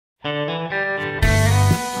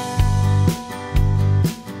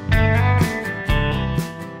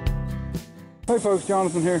Okay folks,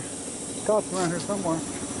 Jonathan here. Scott's around here somewhere.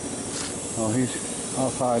 Oh, he's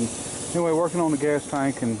off hiding. Anyway, working on the gas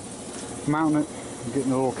tank and mounting it, and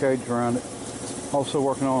getting a little cage around it. Also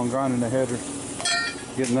working on grinding the headers,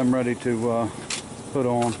 getting them ready to put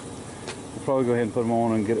on. We'll probably go ahead and put them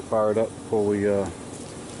on and get it fired up before we get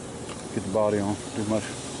the body on. Do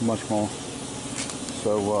much more.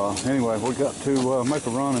 So anyway, we got to make a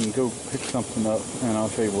run and go pick something up, and I'll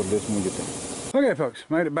show you what it is when we get there. Okay folks,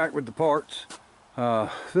 made it back with the parts.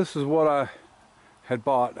 This is what I had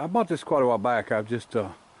bought. I bought this quite a while back. I've just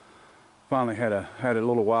finally had a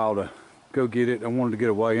little while to go get it. I wanted to get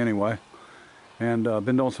away anyway, and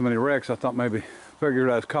been doing so many wrecks, I thought maybe figured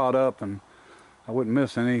I was caught up and I wouldn't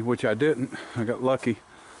miss any, which I didn't. I got lucky.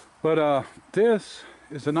 But this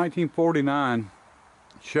is a 1949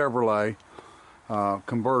 Chevrolet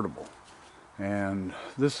convertible, and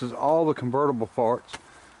this is all the convertible parts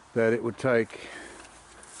that it would take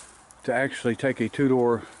to actually take a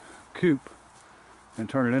two-door coupe and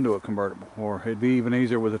turn it into a convertible. Or it'd be even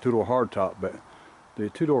easier with a two-door hardtop, but the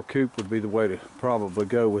two-door coupe would be the way to probably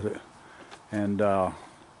go with it. And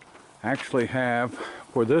actually have,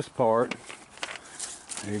 for this part,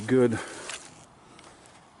 a good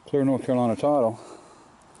clear North Carolina title,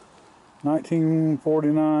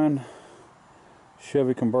 1949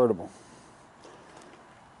 Chevy convertible,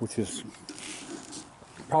 which is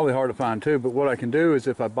probably hard to find too. But what I can do is,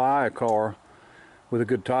 if I buy a car with a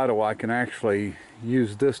good title, I can actually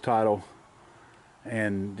use this title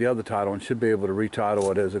and the other title and should be able to retitle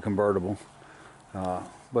it as a convertible.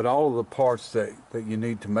 But all of the parts that you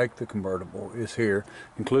need to make the convertible is here,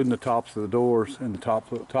 including the tops of the doors and the top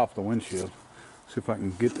of the windshield. See if I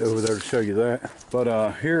can get over there to show you that.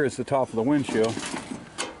 But here is the top of the windshield,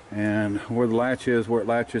 and where the latch is, where it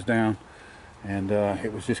latches down, and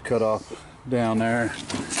it was just cut off down there.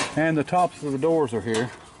 And the tops of the doors are here,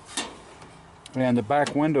 and the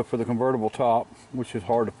back window for the convertible top, which is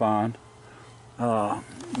hard to find.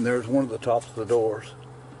 There's one of the tops of the doors,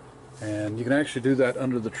 and you can actually do that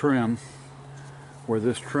under the trim, where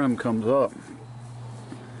this trim comes up.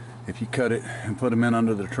 If you cut it and put them in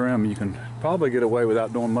under the trim, you can probably get away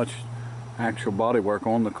without doing much actual body work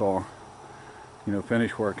on the car, you know,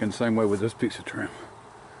 finish work. And same way with this piece of trim,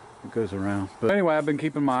 it goes around. But anyway, I've been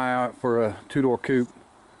keeping my eye out for a two-door coupe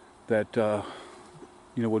that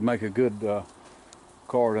you know, would make a good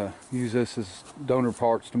car to use this as donor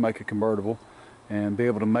parts to make a convertible, and be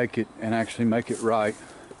able to make it and actually make it right.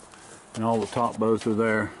 And all the top bows are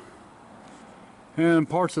there, and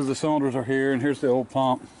parts of the cylinders are here, and here's the old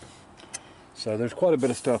pump. So there's quite a bit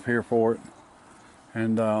of stuff here for it.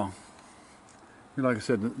 And like I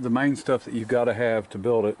said, the main stuff that you've got to have to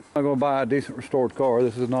build it. I'm going to buy a decent restored car.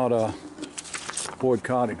 This is not a Boyd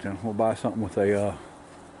Coddington. We'll buy something with a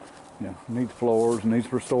you know, needs floors,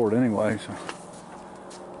 needs restored anyway. So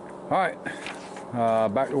all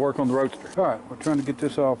right, back to work on the Roadster. All right, we're trying to get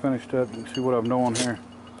this all finished up. You can see what I'm doing here.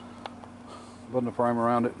 Putting the frame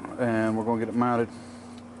around it, and we're going to get it mounted,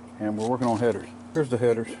 and we're working on headers. Here's the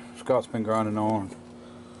headers Scott's been grinding on,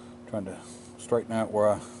 trying to straighten out where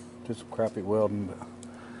I did some crappy welding, but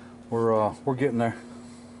we're getting there.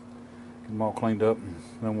 Get them all cleaned up, and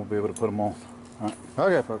then we'll be able to put them on. All right.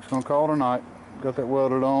 Okay folks, gonna call it a night. Got that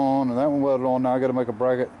welded on, and that one welded on. Now I got to make a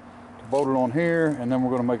bracket to bolt it on here, and then we're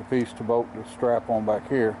going to make a piece to bolt the strap on back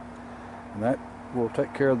here, and that will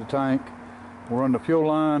take care of the tank. We'll run the fuel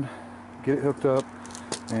line, get it hooked up,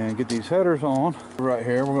 and get these headers on. Right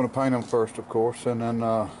here, we're going to paint them first, of course, and then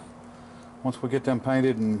once we get them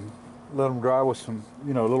painted and let them dry with some,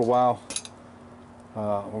 you know, a little while,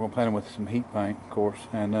 we're going to paint them with some heat paint, of course,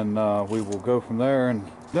 and then we will go from there, and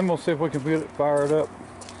then we'll see if we can get it fired up.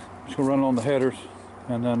 Just going to run it on the headers,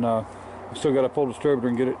 and then I've still got a full distributor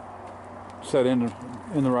and get it set in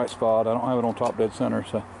the right spot. I don't have it on top dead center,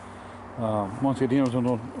 so once the DM's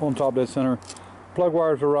on top dead center, plug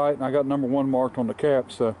wires are right, and I got number 1 marked on the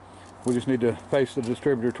cap, so we just need to face the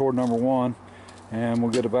distributor toward number 1, and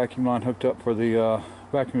we'll get a vacuum line hooked up for the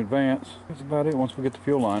vacuum advance. That's about it. Once we get the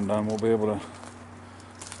fuel line done, we'll be able to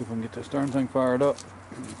see if we can get this darn thing fired up,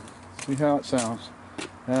 see how it sounds.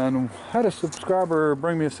 And I had a subscriber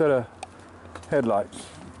bring me a set of headlights.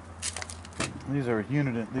 These are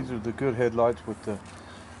Uniden. These are the good headlights with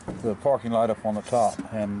the parking light up on the top,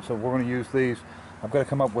 and so we're going to use these. I've got to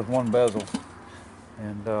come up with one bezel,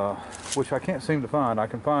 and which I can't seem to find. I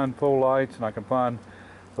can find full lights, and I can find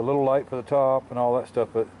the little light for the top and all that stuff,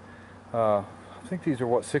 but I think these are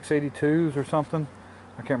what, 682s or something.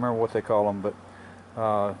 I can't remember what they call them,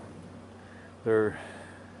 but they're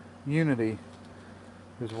Unity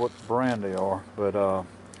is what brand they are. But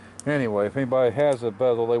anyway, if anybody has a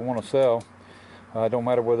bezel they want to sell, don't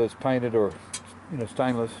matter whether it's painted or you know,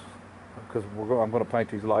 stainless, because I'm going to paint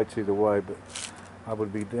these lights either way, but I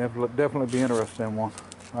would be definitely be interested in one.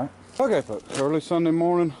 All right. Okay, folks. Early Sunday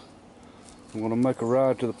morning, I'm going to make a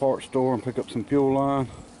ride to the parts store and pick up some fuel line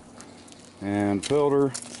and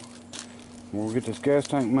filter. We'll get this gas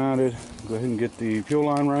tank mounted. Go ahead and get the fuel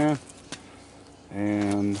line ran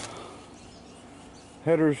and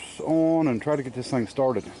headers on, and try to get this thing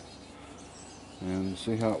started and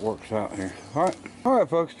see how it works out here. All right,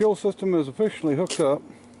 folks. Fuel system is officially hooked up.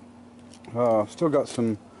 Still got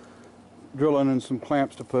some drilling and some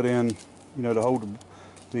clamps to put in, you know, to hold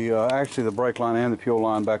the actually the brake line and the fuel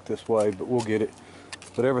line back this way, but we'll get it.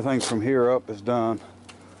 But everything from here up is done,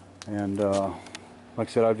 and like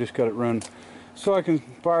I said, I've just got it run so I can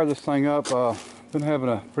fire this thing up. Been having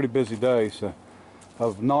a pretty busy day, so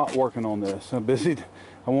of not working on this.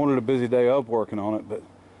 I wanted a busy day of working on it, but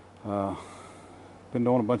been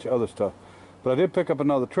doing a bunch of other stuff. But I did pick up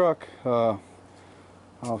another truck.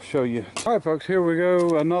 I'll show you. All right, folks, here we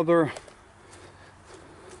go. Another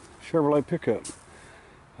Chevrolet pickup.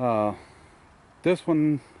 This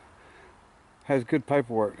one has good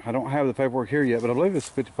paperwork. I don't have the paperwork here yet, but I believe it's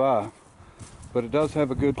 55. But it does have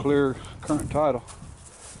a good, clear, current title.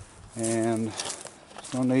 And it's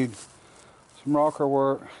going to need some rocker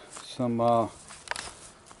work, some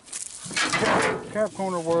cap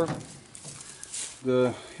corner work.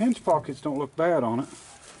 The hinge pockets don't look bad on it,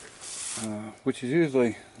 which is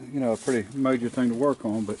usually, you know, a pretty major thing to work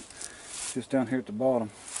on, but just down here at the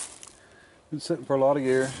bottom. Been sitting for a lot of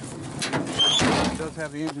years. It does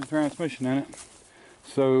have the engine transmission in it,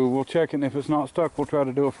 so we'll check it, and if it's not stuck, we'll try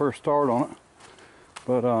to do a first start on it.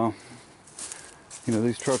 But you know,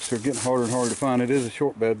 these trucks are getting harder and harder to find. It is a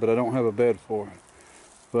short bed, but I don't have a bed for it.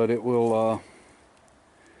 But it will,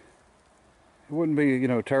 it wouldn't be, you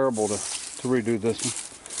know, terrible to redo this one.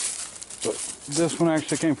 But this one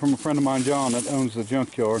actually came from a friend of mine, John, that owns the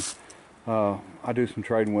junkyard I do some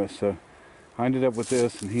trading with. So I ended up with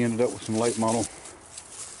this, and he ended up with some late model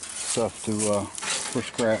stuff to for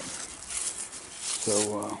scrap.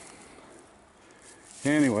 So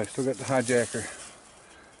anyway, still got the hijacker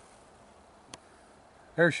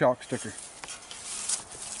air shock sticker.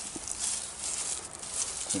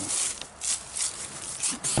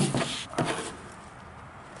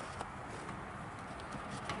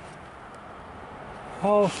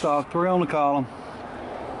 All stock, 3 on the column.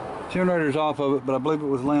 Generator's off of it, but I believe it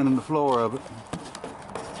was laying on the floor of it.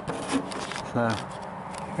 So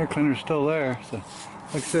air cleaner's still there. So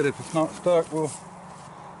like I said, if it's not stuck, we'll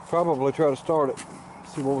probably try to start it.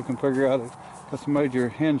 See what we can figure out. It's got some major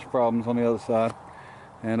hinge problems on the other side,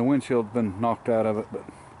 and the windshield's been knocked out of it. But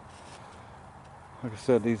like I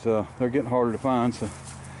said, these they're getting harder to find. So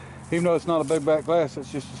even though it's not a big back glass,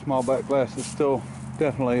 it's just a small back glass. It's still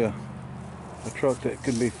definitely a truck that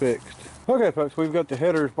can be fixed. Okay, folks, we've got the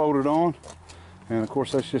headers bolted on, and of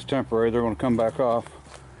course that's just temporary. They're going to come back off.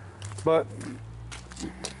 But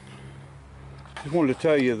just wanted to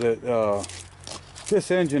tell you that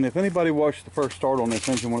this engine, if anybody watched the first start on this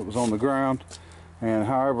engine when it was on the ground, and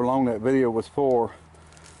however long that video was for,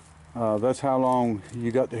 that's how long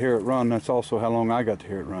you got to hear it run. That's also how long I got to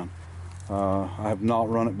hear it run. I have not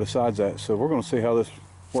run it besides that, so we're going to see how this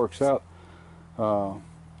works out.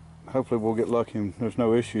 Hopefully we'll get lucky and there's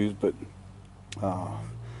no issues, but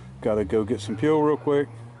got to go get some fuel real quick.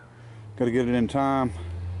 Got to get it in time,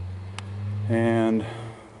 and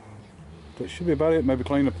that should be about it. Maybe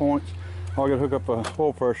clean the points. I got to hook up a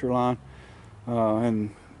oil pressure line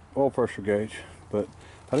and oil pressure gauge, but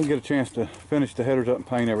I didn't get a chance to finish the headers up and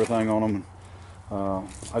paint everything on them.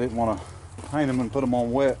 I didn't want to paint them and put them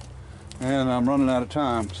on wet, and I'm running out of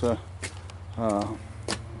time, so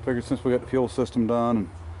figured since we got the fuel system done and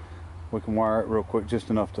we can wire it real quick, just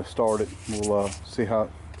enough to start it. We'll see how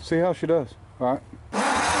she does. All right.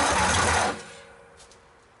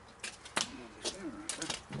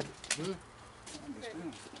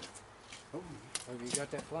 Oh, have you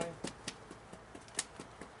got that flyer?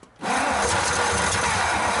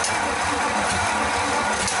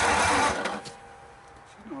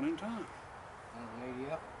 She's not in time.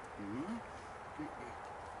 Lady up. Mm-hmm.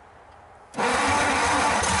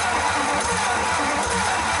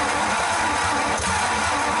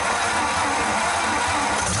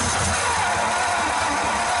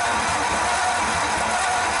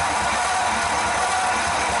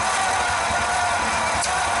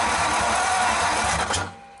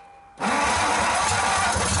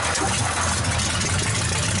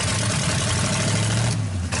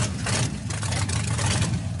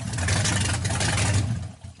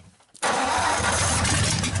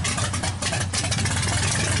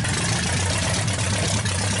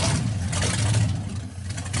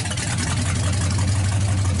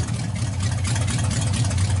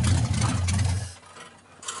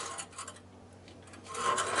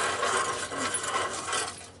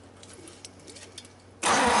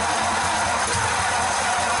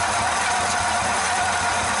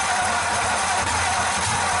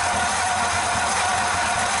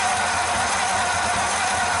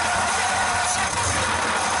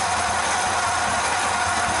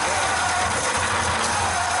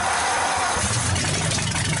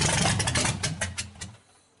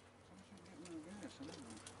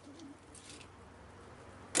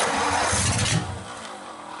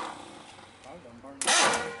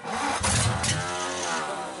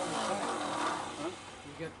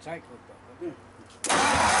 Tight hooked up. Okay.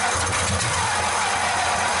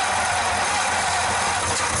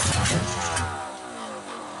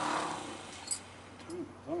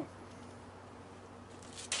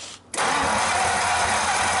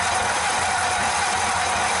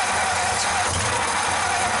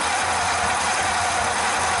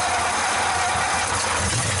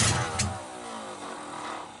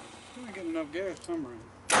 We ain't getting enough gas somewhere.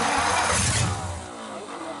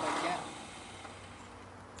 Open up that cap.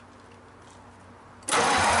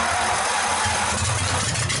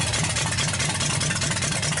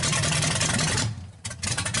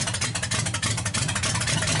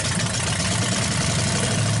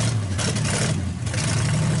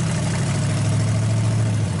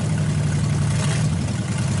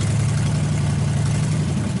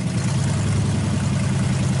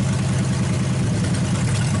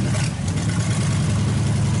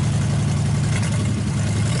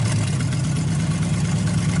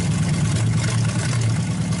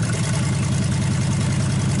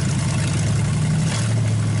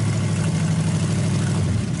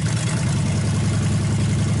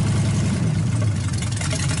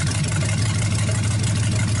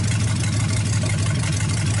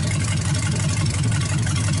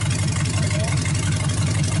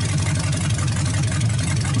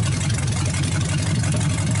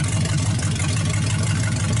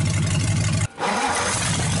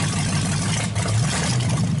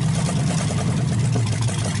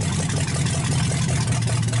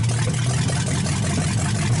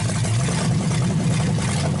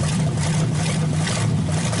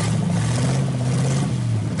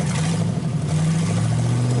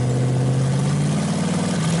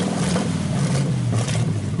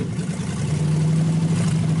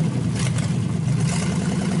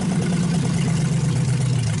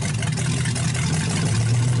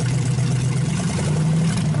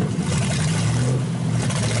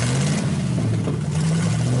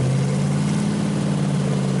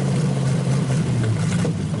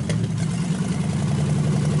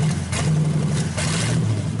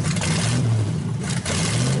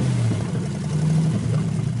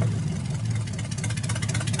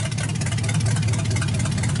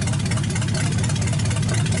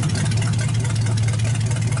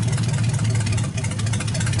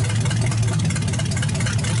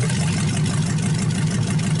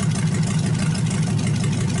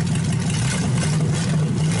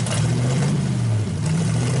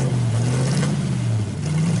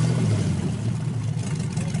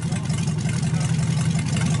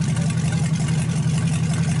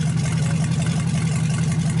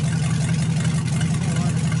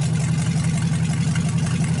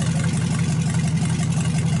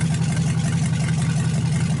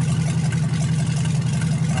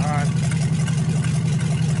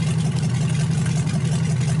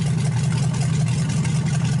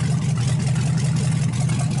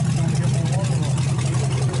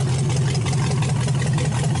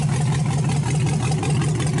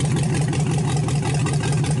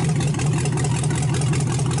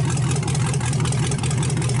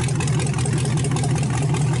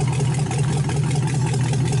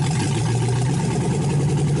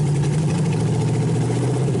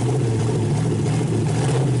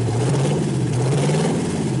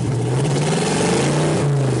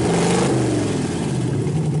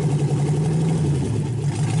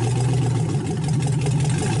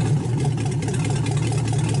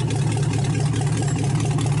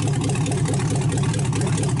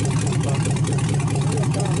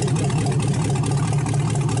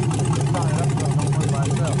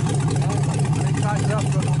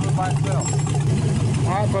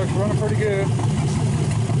 Alright folks, running pretty good.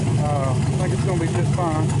 I think it's going to be just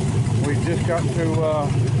fine. We just got to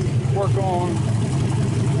work on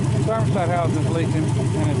thermostat housing is leaking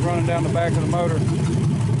and it's running down the back of the motor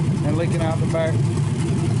and leaking out the back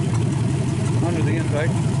under the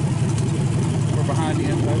intake or behind the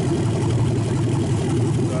intake.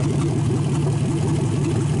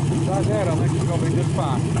 Besides that, I think it's going to be just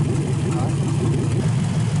fine.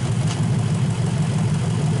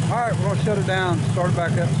 Alright, we're going to shut it down, start it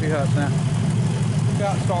back up and see how it sounds. Look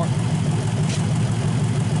how it starts.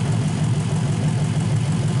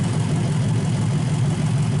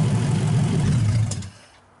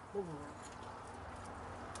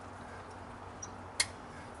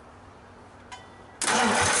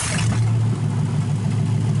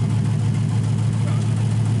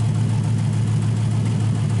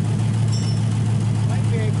 Might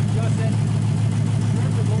be able to adjust that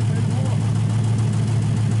strip a little bit more.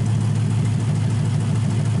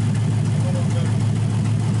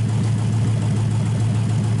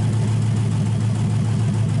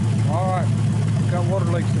 Alright, got water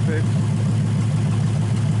leaks to fix.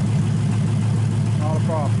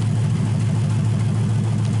 problem.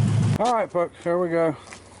 All right, folks, here we go.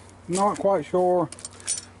 Not quite sure.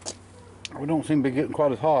 We don't seem to be getting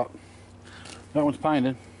quite as hot. That one's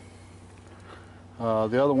painted. The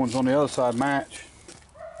other ones on the other side match.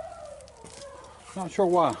 Not sure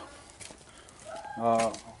why.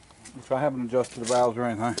 Which I haven't adjusted the valves or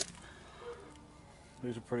anything.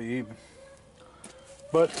 These are pretty even.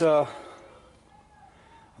 But I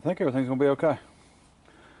think everything's gonna be okay.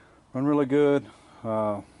 Run really good.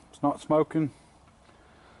 It's not smoking.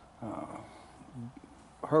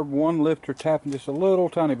 Heard one lifter tapping just a little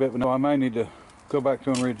tiny bit, but no, I may need to go back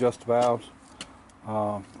to and readjust the valves.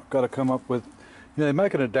 Got to come up with, they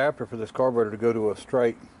make an adapter for this carburetor to go to a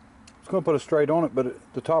straight. I was going to put a straight on it, but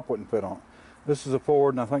the top wouldn't fit on it. This is a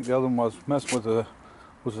Ford, and I think the other one was messing with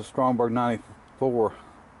was a Stromberg 94.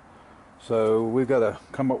 So we've got to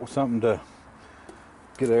come up with something to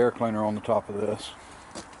get an air cleaner on the top of this.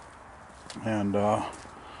 And like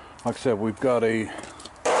I said, we've got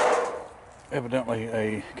evidently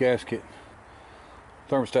a gasket,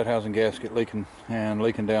 thermostat housing gasket leaking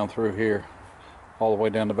down through here, all the way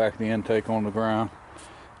down the back of the intake on the ground.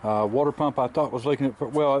 Water pump I thought was leaking,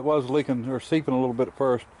 well, it was leaking or seeping a little bit at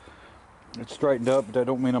first. It's straightened up, but that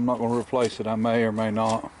don't mean I'm not going to replace it. I may or may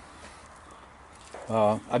not.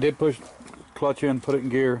 I did push clutch in, put it in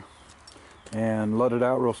gear, and let it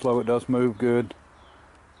out real slow. It does move good.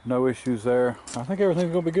 No issues there. I think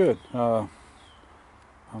everything's going to be good.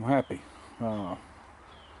 I'm happy.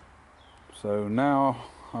 So now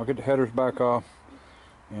I'll get the headers back off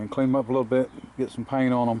and clean them up a little bit, get some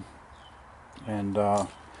paint on them, and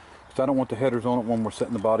because I don't want the headers on it when we're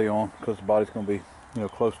setting the body on, because the body's going to be,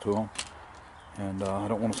 close to them, and I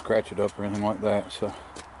don't want to scratch it up or anything like that. So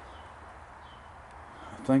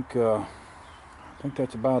I think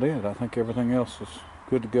that's about it. I think everything else is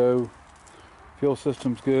good to go. Fuel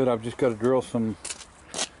system's good. I've just got to drill some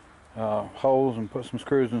holes and put some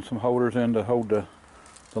screws and some holders in to hold the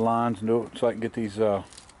lines and do it so I can get these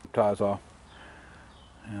ties off.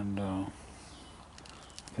 And I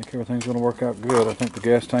think everything's going to work out good. I think the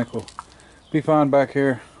gas tank will be fine back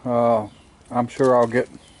here. I'm sure I'll get,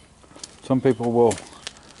 some people will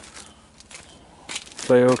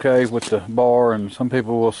say okay with the bar, and some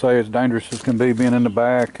people will say it's dangerous as can be being in the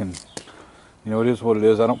back, and it is what it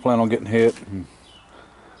is. I don't plan on getting hit, and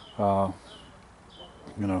I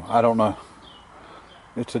don't know.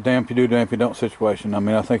 It's a damn if you do, damn if you don't situation. I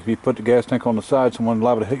mean, I think if you put the gas tank on the side, someone's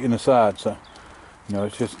liable to hit you in the side. So,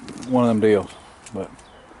 it's just one of them deals. But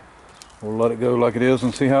we'll let it go like it is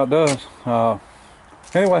and see how it does.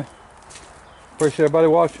 Anyway, appreciate everybody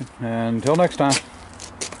watching. And until next time,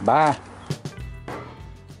 bye.